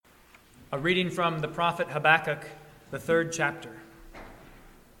A reading from the prophet Habakkuk, the 3rd chapter.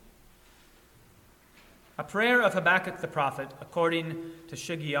 A prayer of Habakkuk the prophet, according to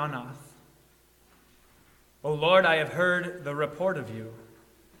Shigionoth. O Lord, I have heard the report of you,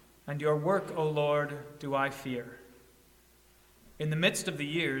 and your work, O Lord, do I fear. In the midst of the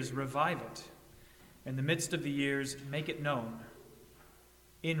years, revive it. In the midst of the years, make it known.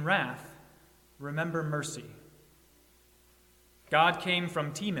 In wrath, remember mercy. God came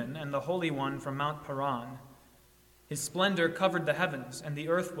from Teman, and the Holy One from Mount Paran. His splendor covered the heavens, and the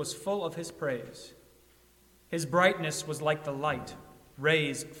earth was full of his praise. His brightness was like the light.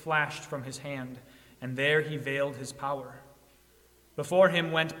 Rays flashed from his hand, and there he veiled his power. Before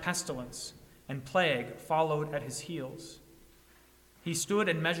him went pestilence, and plague followed at his heels. He stood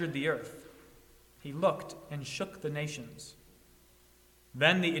and measured the earth. He looked and shook the nations.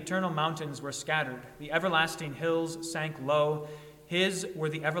 Then the eternal mountains were scattered, the everlasting hills sank low. His were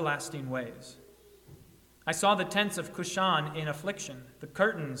the everlasting ways. I saw the tents of Cushan in affliction. The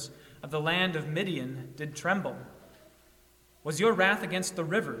curtains of the land of Midian did tremble. Was your wrath against the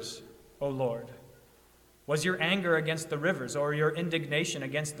rivers, O Lord? Was your anger against the rivers, or your indignation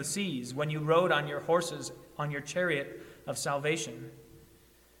against the seas, when you rode on your horses on your chariot of salvation?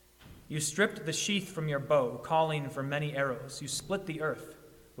 You stripped the sheath from your bow, calling for many arrows. You split the earth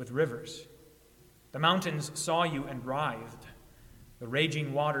with rivers. The mountains saw you and writhed. The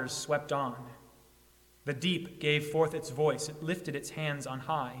raging waters swept on. The deep gave forth its voice. It lifted its hands on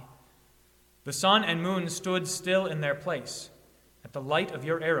high. The sun and moon stood still in their place, at the light of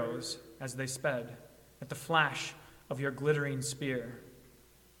your arrows as they sped, at the flash of your glittering spear.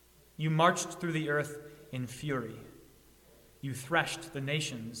 You marched through the earth in fury. You threshed the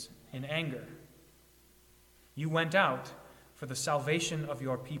nations in anger. You went out for the salvation of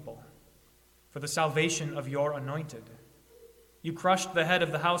your people, for the salvation of your anointed. You crushed the head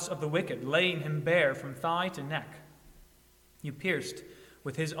of the house of the wicked, laying him bare from thigh to neck. You pierced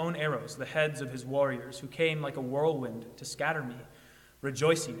with his own arrows the heads of his warriors, who came like a whirlwind to scatter me,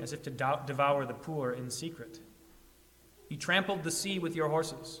 rejoicing as if to devour the poor in secret. You trampled the sea with your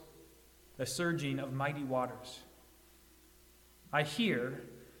horses, the surging of mighty waters. I hear,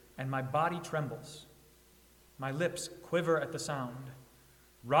 and my body trembles. My lips quiver at the sound.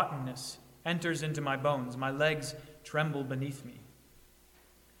 Rottenness enters into my bones. My legs tremble beneath me.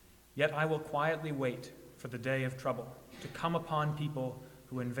 Yet I will quietly wait for the day of trouble to come upon people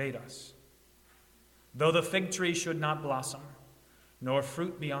who invade us. Though the fig tree should not blossom, nor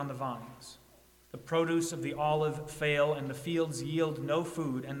fruit be on the vines, the produce of the olive fail, and the fields yield no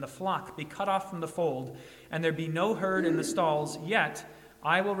food, and the flock be cut off from the fold, and there be no herd in the stalls, yet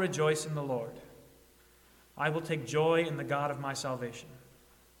I will rejoice in the Lord. I will take joy in the God of my salvation.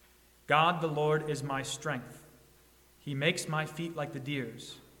 God the Lord is my strength. He makes my feet like the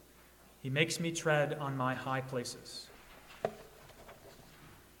deer's. He makes me tread on my high places.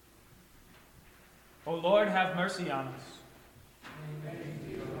 O Lord, have mercy on us.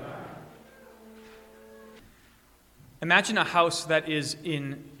 Imagine a house that is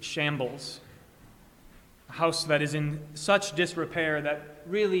in shambles. A house that is in such disrepair that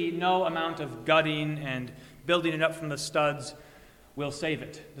really no amount of gutting and building it up from the studs will save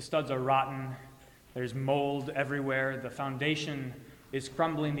it. The studs are rotten. There's mold everywhere. The foundation is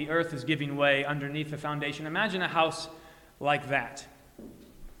crumbling. The earth is giving way underneath the foundation. Imagine a house like that.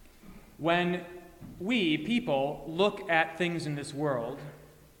 When we, people, look at things in this world,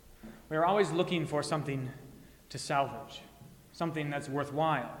 we're always looking for something to salvage, something that's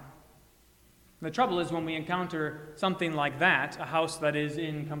worthwhile. The trouble is, when we encounter something like that, a house that is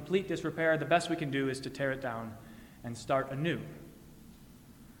in complete disrepair, the best we can do is to tear it down and start anew.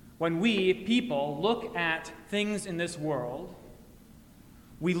 When we, people, look at things in this world,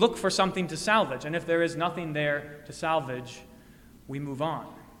 we look for something to salvage, and if there is nothing there to salvage, we move on.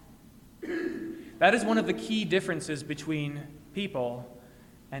 That is one of the key differences between people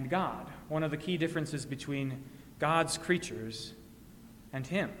and God, one of the key differences between God's creatures and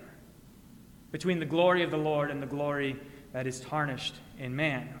Him, between the glory of the Lord and the glory that is tarnished in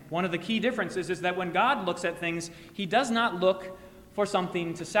man. One of the key differences is that when God looks at things, He does not look for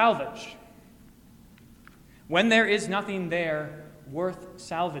something to salvage. When there is nothing there worth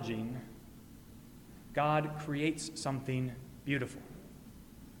salvaging, God creates something beautiful.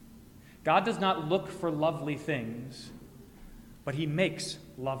 God does not look for lovely things, but He makes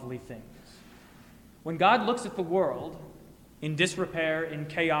lovely things. When God looks at the world in disrepair, in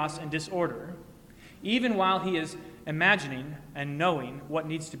chaos, and disorder, even while He is imagining and knowing what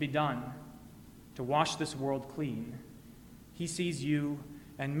needs to be done to wash this world clean, He sees you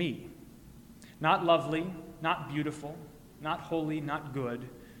and me. Not lovely, not beautiful, not holy, not good,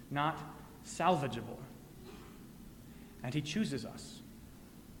 not salvageable. And he chooses us.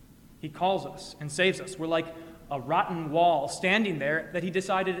 He calls us and saves us. We're like a rotten wall standing there that he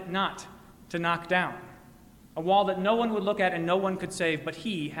decided not to knock down. A wall that no one would look at and no one could save, but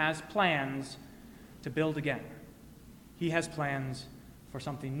he has plans to build again. He has plans for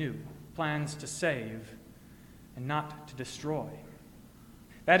something new, plans to save and not to destroy.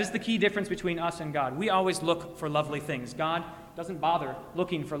 That is the key difference between us and God. We always look for lovely things. God doesn't bother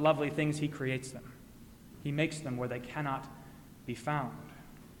looking for lovely things. He creates them. He makes them where they cannot be found.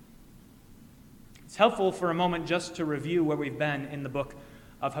 It's helpful for a moment just to review where we've been in the book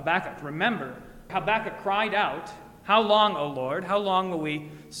of Habakkuk. Remember, Habakkuk cried out, "How long, O Lord? How long will we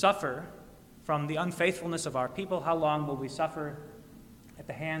suffer from the unfaithfulness of our people? How long will we suffer at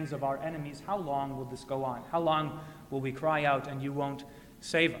the hands of our enemies? How long will this go on? How long will we cry out and you won't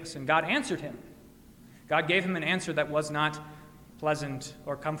save us?" And God answered him. God gave him an answer that was not pleasant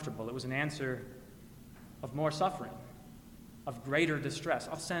or comfortable. It was an answer of more suffering, of greater distress.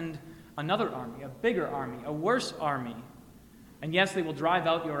 I'll send another army, a bigger army, a worse army. And yes, they will drive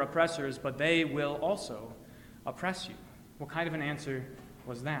out your oppressors, but they will also oppress you. What kind of an answer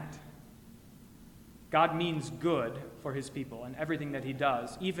was that? God means good for his people and everything that he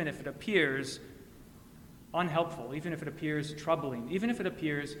does, even if it appears unhelpful, even if it appears troubling, even if it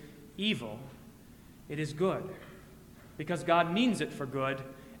appears evil, it is good. Because God means it for good,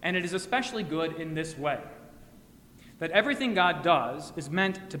 and it is especially good in this way. That everything God does is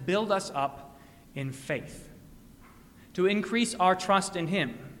meant to build us up in faith, to increase our trust in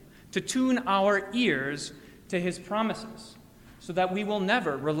him, to tune our ears to his promises, so that we will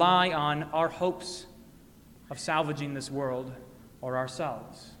never rely on our hopes of salvaging this world or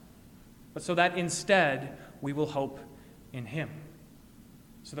ourselves, but so that instead we will hope in him,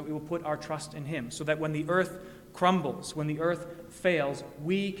 so that we will put our trust in him, so that when the earth crumbles, when the earth fails,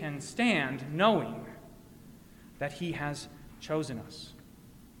 we can stand knowing that he has chosen us.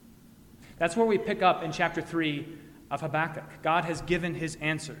 That's where we pick up in chapter 3 of Habakkuk. God has given his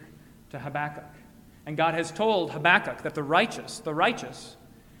answer to Habakkuk. And God has told Habakkuk that the righteous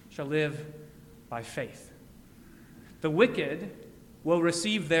shall live by faith. The wicked will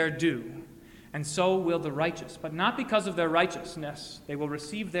receive their due, and so will the righteous. But not because of their righteousness. They will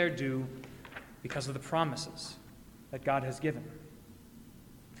receive their due because of the promises that God has given.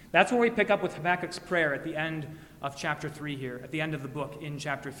 That's where we pick up with Habakkuk's prayer at the end of chapter 3 here, at the end of the book in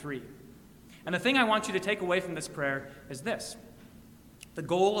chapter 3. And the thing I want you to take away from this prayer is this. The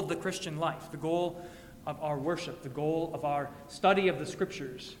goal of the Christian life, the goal of our worship, the goal of our study of the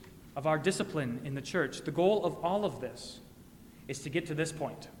Scriptures, of our discipline in the church, the goal of all of this is to get to this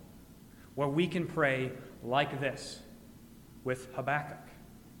point where we can pray like this with Habakkuk,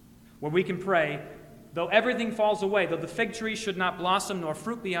 where we can pray, though everything falls away, though the fig tree should not blossom nor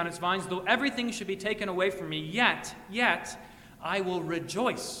fruit be on its vines, though everything should be taken away from me, yet I will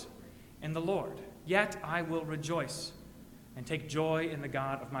rejoice in the Lord. Yet I will rejoice and take joy in the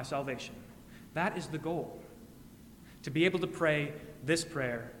God of my salvation. That is the goal, to be able to pray this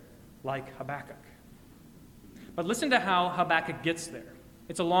prayer like Habakkuk. But listen to how Habakkuk gets there.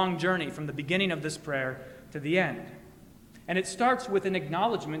 It's a long journey from the beginning of this prayer to the end. And it starts with an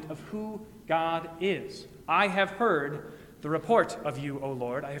acknowledgement of who God is. I have heard the report of you, O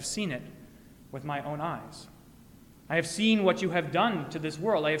Lord. I have seen it with my own eyes. I have seen what you have done to this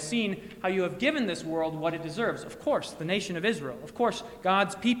world. I have seen how you have given this world what it deserves. Of course, the nation of Israel, of course,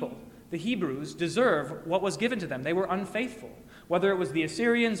 God's people, the Hebrews, deserve what was given to them. They were unfaithful. Whether it was the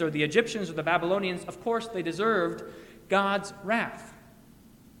Assyrians or the Egyptians or the Babylonians, of course, they deserved God's wrath.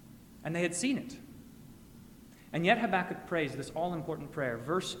 And they had seen it. And yet Habakkuk prays this all-important prayer.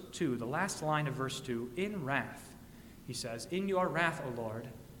 Verse 2, the last line of verse 2, in wrath, he says, in your wrath, O Lord,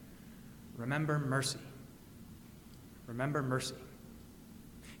 remember mercy. Remember mercy.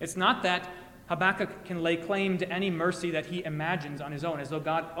 It's not that Habakkuk can lay claim to any mercy that he imagines on his own, as though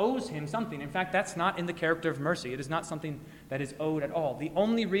God owes him something. In fact, that's not in the character of mercy. It is not something that is owed at all. The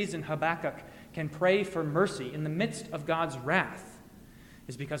only reason Habakkuk can pray for mercy in the midst of God's wrath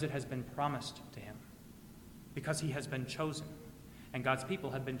is because it has been promised to him, because he has been chosen, and God's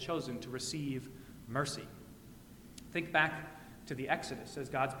people have been chosen to receive mercy. Think back to the Exodus as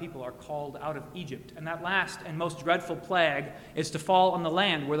God's people are called out of Egypt, and that last and most dreadful plague is to fall on the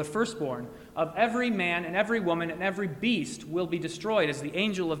land where the firstborn of every man and every woman and every beast will be destroyed as the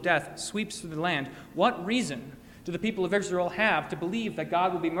angel of death sweeps through the land. What reason do the people of Israel have to believe that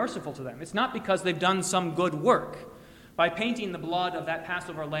God will be merciful to them? It's not because they've done some good work by painting the blood of that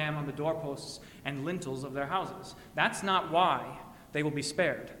Passover lamb on the doorposts and lintels of their houses. That's not why they will be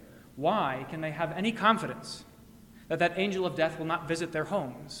spared. Why can they have any confidence that that angel of death will not visit their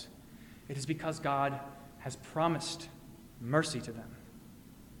homes? It is because God has promised mercy to them.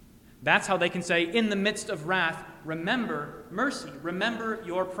 That's how they can say, in the midst of wrath, remember mercy, remember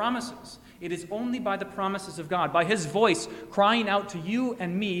your promises. It is only by the promises of God, by his voice crying out to you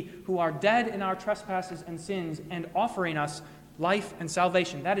and me who are dead in our trespasses and sins and offering us life and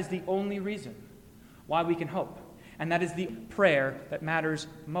salvation. That is the only reason why we can hope. And that is the prayer that matters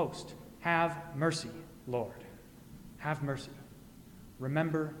most. Have mercy, Lord. Have mercy.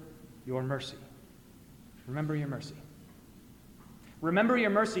 Remember your mercy. Remember your mercy. Remember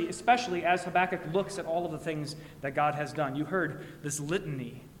your mercy, especially as Habakkuk looks at all of the things that God has done. You heard this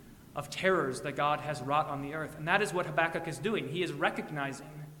litany of terrors that God has wrought on the earth. And that is what Habakkuk is doing. He is recognizing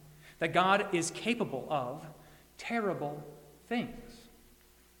that God is capable of terrible things.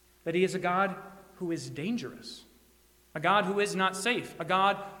 That he is a God who is dangerous. A God who is not safe. A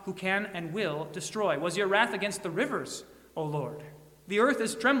God who can and will destroy. Was your wrath against the rivers, O Lord? The earth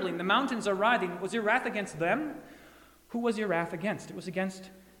is trembling. The mountains are writhing. Was your wrath against them? Who was your wrath against? It was against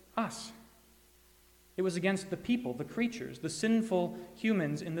us. It was against the people, the creatures, the sinful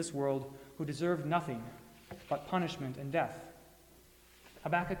humans in this world who deserved nothing but punishment and death.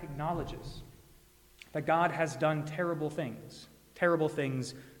 Habakkuk acknowledges that God has done terrible things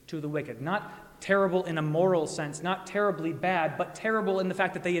to the wicked. Not terrible in a moral sense, not terribly bad, but terrible in the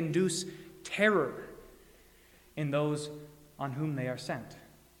fact that they induce terror in those on whom they are sent.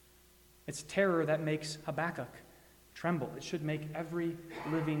 It's terror that makes Habakkuk tremble. It should make every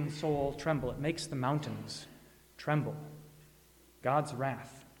living soul tremble. It makes the mountains tremble. God's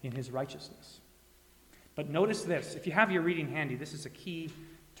wrath in his righteousness. But notice this. If you have your reading handy, this is a key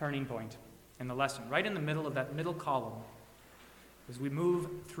turning point in the lesson. Right in the middle of that middle column, as we move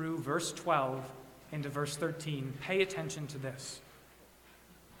through verse 12 into verse 13, pay attention to this.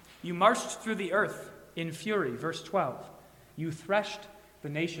 You marched through the earth in fury, verse 12. You threshed the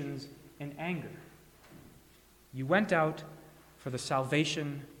nations in anger. You went out for the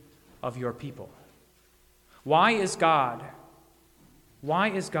salvation of your people. Why is God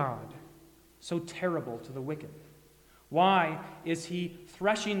so terrible to the wicked? Why is he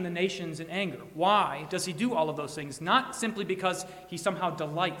threshing the nations in anger? Why does he do all of those things? Not simply because he somehow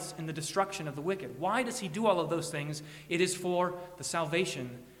delights in the destruction of the wicked. Why does he do all of those things? It is for the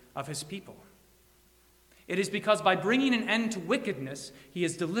salvation of his people. It is because by bringing an end to wickedness, he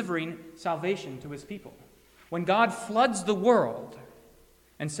is delivering salvation to his people. When God floods the world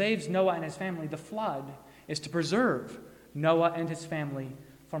and saves Noah and his family, the flood is to preserve Noah and his family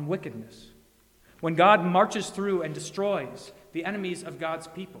from wickedness. When God marches through and destroys the enemies of God's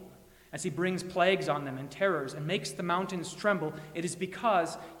people, as he brings plagues on them and terrors and makes the mountains tremble, it is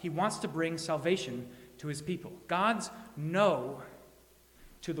because he wants to bring salvation to his people. God's no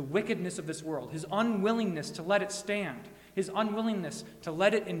to the wickedness of this world, his unwillingness to let it stand, his unwillingness to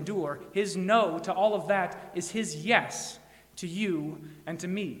let it endure, his no to all of that is his yes to you and to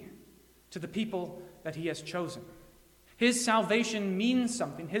me, to the people that he has chosen. His salvation means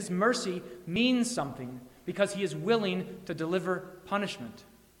something. His mercy means something because he is willing to deliver punishment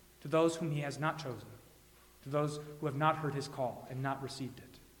to those whom he has not chosen, to those who have not heard his call and not received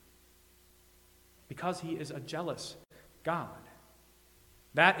it. Because he is a jealous God.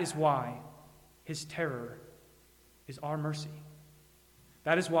 That is why his terror is our mercy.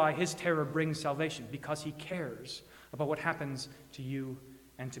 That is why his terror brings salvation, because he cares about what happens to you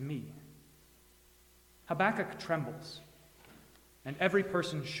and to me. Habakkuk trembles, and every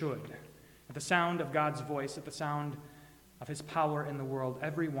person should. At the sound of God's voice, at the sound of his power in the world,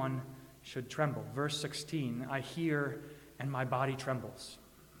 everyone should tremble. Verse 16, I hear and my body trembles.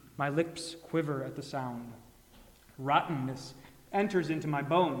 My lips quiver at the sound. Rottenness enters into my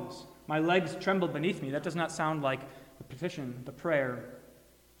bones. My legs tremble beneath me. That does not sound like the petition, the prayer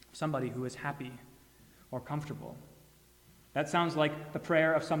of somebody who is happy or comfortable. That sounds like the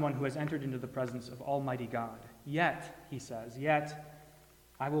prayer of someone who has entered into the presence of Almighty God. Yet, he says, yet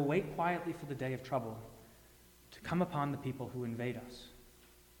I will wait quietly for the day of trouble to come upon the people who invade us.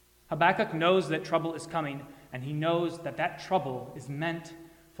 Habakkuk knows that trouble is coming, and he knows that that trouble is meant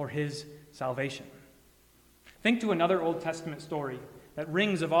for his salvation. Think to another Old Testament story that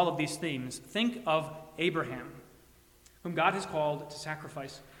rings of all of these themes. Think of Abraham, whom God has called to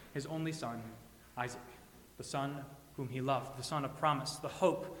sacrifice his only son, Isaac, the son whom he loved, the son of promise, the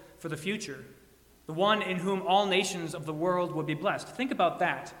hope for the future, the one in whom all nations of the world would be blessed. Think about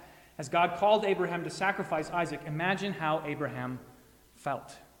that. As God called Abraham to sacrifice Isaac, imagine how Abraham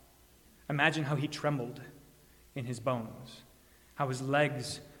felt. Imagine how he trembled in his bones, how his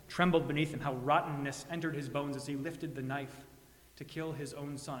legs trembled beneath him, how rottenness entered his bones as he lifted the knife to kill his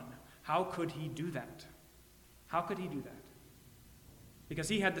own son. How could he do that? How could he do that? because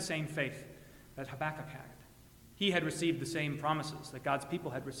he had the same faith that Habakkuk had. He had received the same promises that God's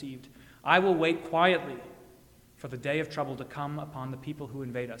people had received. I will wait quietly for the day of trouble to come upon the people who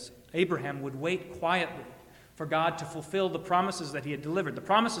invade us. Abraham would wait quietly for God to fulfill the promises that he had delivered, the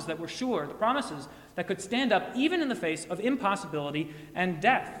promises that were sure, the promises that could stand up even in the face of impossibility and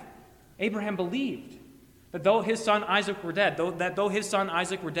death. Abraham believed that though his son Isaac were dead, though his son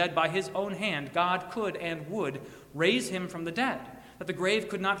Isaac were dead by his own hand, God could and would raise him from the dead, that the grave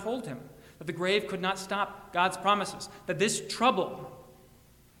could not hold him, that the grave could not stop God's promises, that this trouble,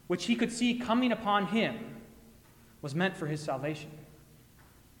 which he could see coming upon him, was meant for his salvation,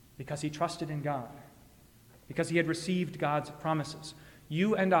 because he trusted in God, because he had received God's promises.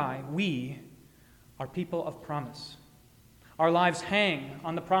 You and I, we are people of promise. Our lives hang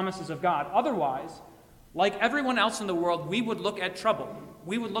on the promises of God. Otherwise, like everyone else in the world, we would look at trouble.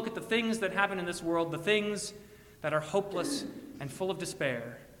 We would look at the things that happen in this world, the things that are hopeless and full of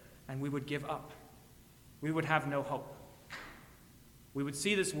despair, and we would give up. We would have no hope. We would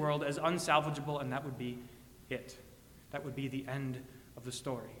see this world as unsalvageable, and that would be it. That would be the end of the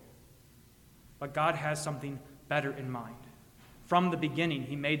story. But God has something better in mind. From the beginning,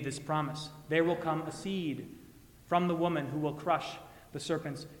 he made this promise. There will come a seed from the woman who will crush the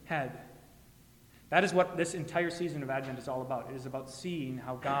serpent's head. That is what this entire season of Advent is all about. It is about seeing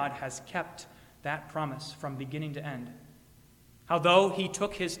how God has kept that promise from beginning to end. How though he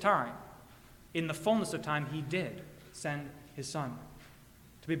took his time, in the fullness of time he did send his son.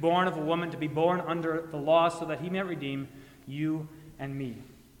 To be born of a woman, to be born under the law so that he may redeem you and me.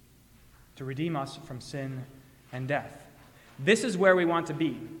 To redeem us from sin and death. This is where we want to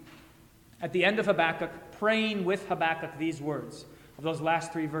be. At the end of Habakkuk, praying with Habakkuk these words of those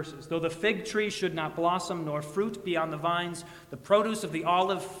last 3 verses. Though the fig tree should not blossom, nor fruit be on the vines, the produce of the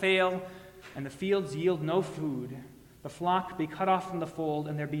olive fail, and the fields yield no food, the flock be cut off from the fold,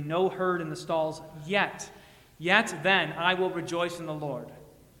 and there be no herd in the stalls, yet then I will rejoice in the Lord.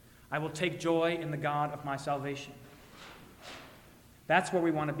 I will take joy in the God of my salvation. That's where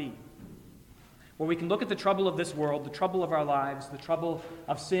we want to be. Where we can look at the trouble of this world, the trouble of our lives, the trouble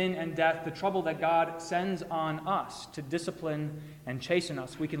of sin and death, the trouble that God sends on us to discipline and chasten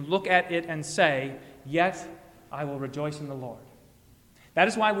us. We can look at it and say, yet I will rejoice in the Lord. That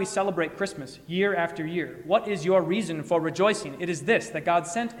is why we celebrate Christmas year after year. What is your reason for rejoicing? It is this, that God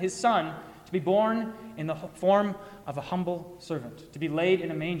sent his Son to be born in the form of a humble servant, to be laid in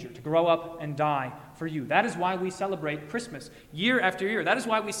a manger, to grow up and die for you. That is why we celebrate Christmas year after year. That is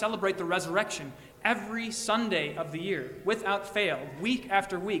why we celebrate the resurrection every Sunday of the year, without fail, week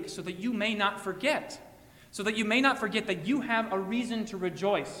after week, so that you may not forget. So that you may not forget that you have a reason to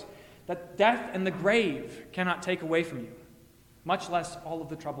rejoice, that death and the grave cannot take away from you, much less all of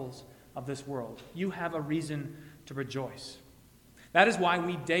the troubles of this world. You have a reason to rejoice. That is why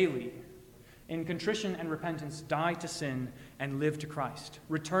we daily, in contrition and repentance, die to sin and live to Christ,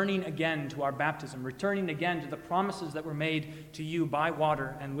 returning again to our baptism, returning again to the promises that were made to you by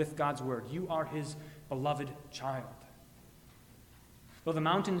water and with God's word. You are his beloved child. Though the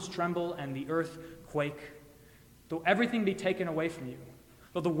mountains tremble and the earth quake, though everything be taken away from you,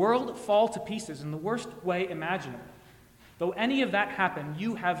 though the world fall to pieces in the worst way imaginable, though any of that happen,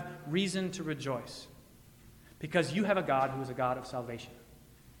 you have reason to rejoice, because you have a God who is a God of salvation.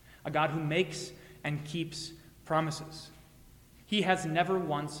 A God who makes and keeps promises. He has never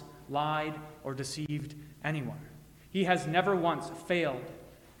once lied or deceived anyone. He has never once failed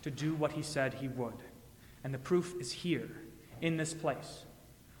to do what he said he would. And the proof is here, in this place,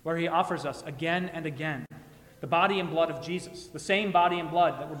 where he offers us again and again the body and blood of Jesus, the same body and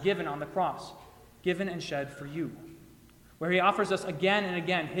blood that were given on the cross, given and shed for you. Where he offers us again and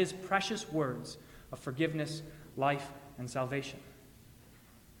again his precious words of forgiveness, life, and salvation.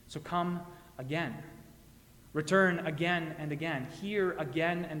 So come again. Return again and again. Hear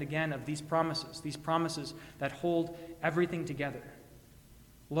again and again of these promises that hold everything together.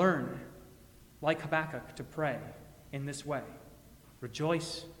 Learn, like Habakkuk, to pray in this way.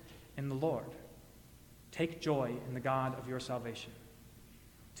 Rejoice in the Lord. Take joy in the God of your salvation.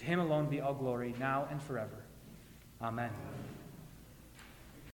 To him alone be all glory, now and forever. Amen.